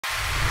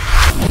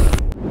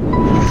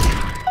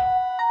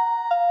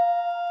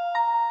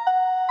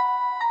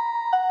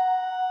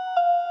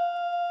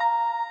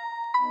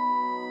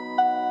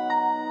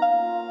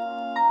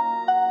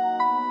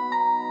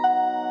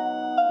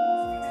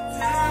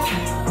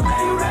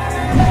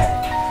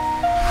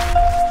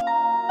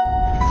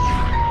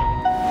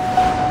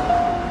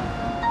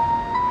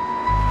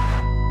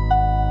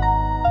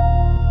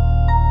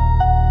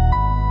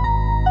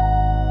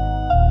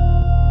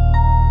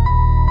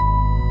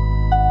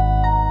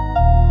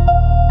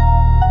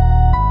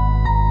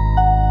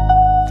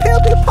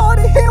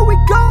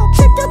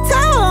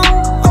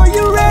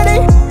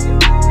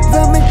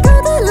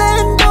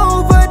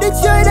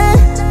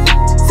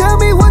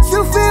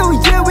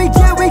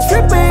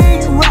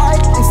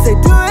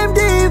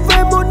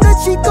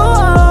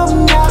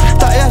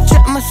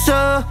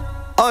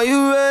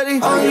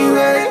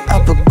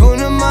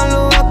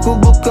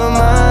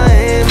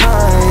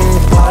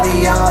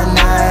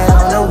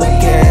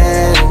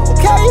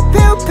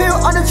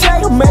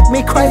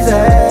make me crazy.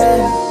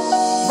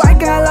 Vài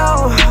ca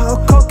lâu,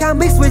 coca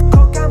mix with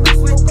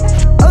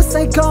ở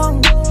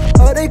Saigon,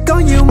 ở đây có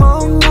nhiều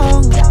món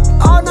ngon.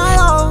 All night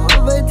long,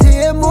 vậy thì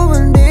em muốn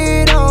mình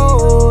đi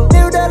đâu?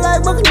 Nếu đã lại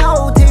mất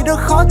nhau thì rất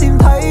khó tìm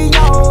thấy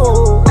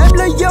nhau. Em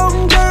là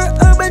young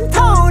girl ở bên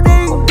thao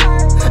điên,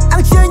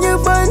 ăn chơi như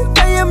bên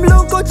tay em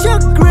luôn có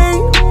chất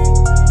green.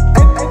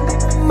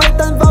 Mày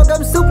tan vào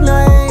cảm xúc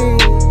này,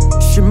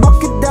 she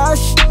mock it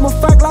dash, một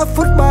phát lá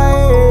phút bay.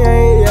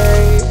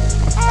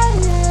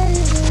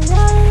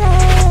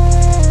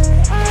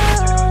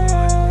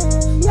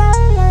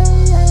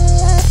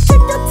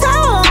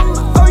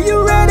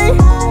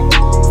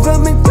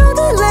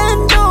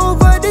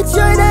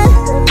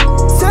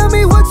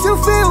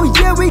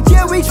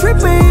 Yeah, we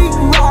tripping,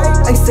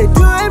 right? Anh sẽ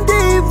đưa em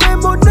đi về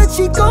một nơi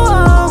chỉ có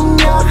âm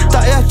nhạc.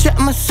 Tak payah check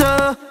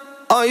masa.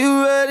 Are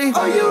you ready?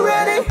 Are you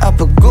ready?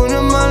 Apa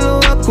guna malu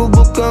aku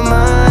bukan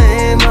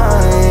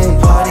main-main.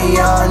 Party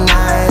all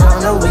night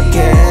on the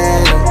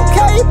weekend.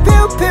 Okay,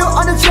 Piu Piu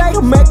on the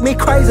track, make me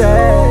crazy.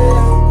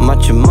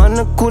 Macam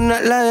mana ku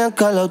nak layan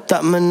kalau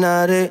tak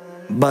menarik?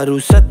 Baru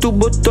satu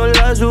botol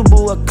lazu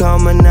buat kau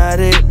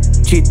menarik.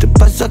 Cerita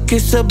pasal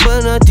kisah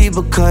benar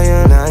tiba kau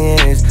yang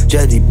nangis.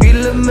 Jadi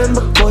bila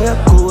member kau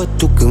aku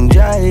tukang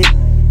jahit.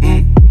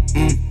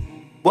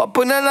 Buat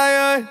pernah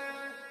layan,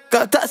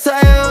 kau tak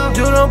sayang.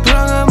 Jurang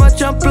perangai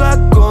macam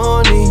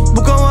pelakon ni,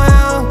 bukan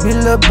wayang.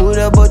 Bila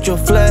budak bocor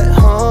flat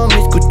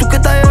homies, ku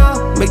tukar tayar.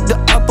 Make the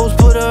apples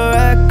put a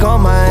rack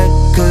on my head.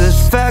 Cause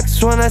it's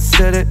facts when I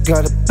said it.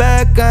 Got a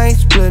bag, I ain't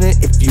split it.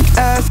 If you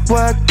ask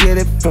where I get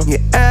it from,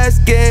 your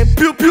ass game.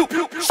 Pew pew.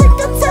 Shake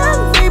your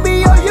tongue,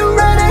 baby, are you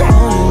ready?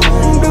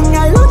 Đừng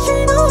ngại lối chỉ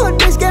know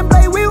this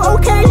gameplay will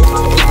okay.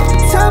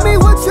 Tell me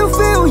what you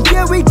feel,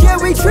 yeah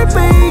we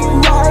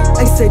tripping, right?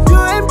 Anh sẽ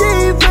đưa em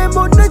đi về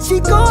một nơi chỉ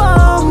có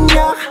âm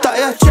nhạc. Tak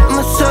payah check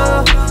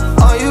masa.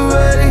 Are you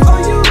ready?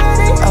 Are you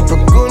ready? Apa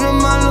guna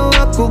malu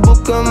aku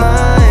bukan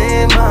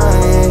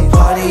main-main.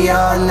 Party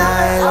all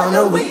night on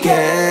the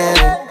weekend.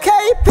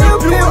 Okay, Piu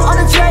Piu on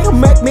the track,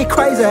 make me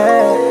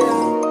crazy.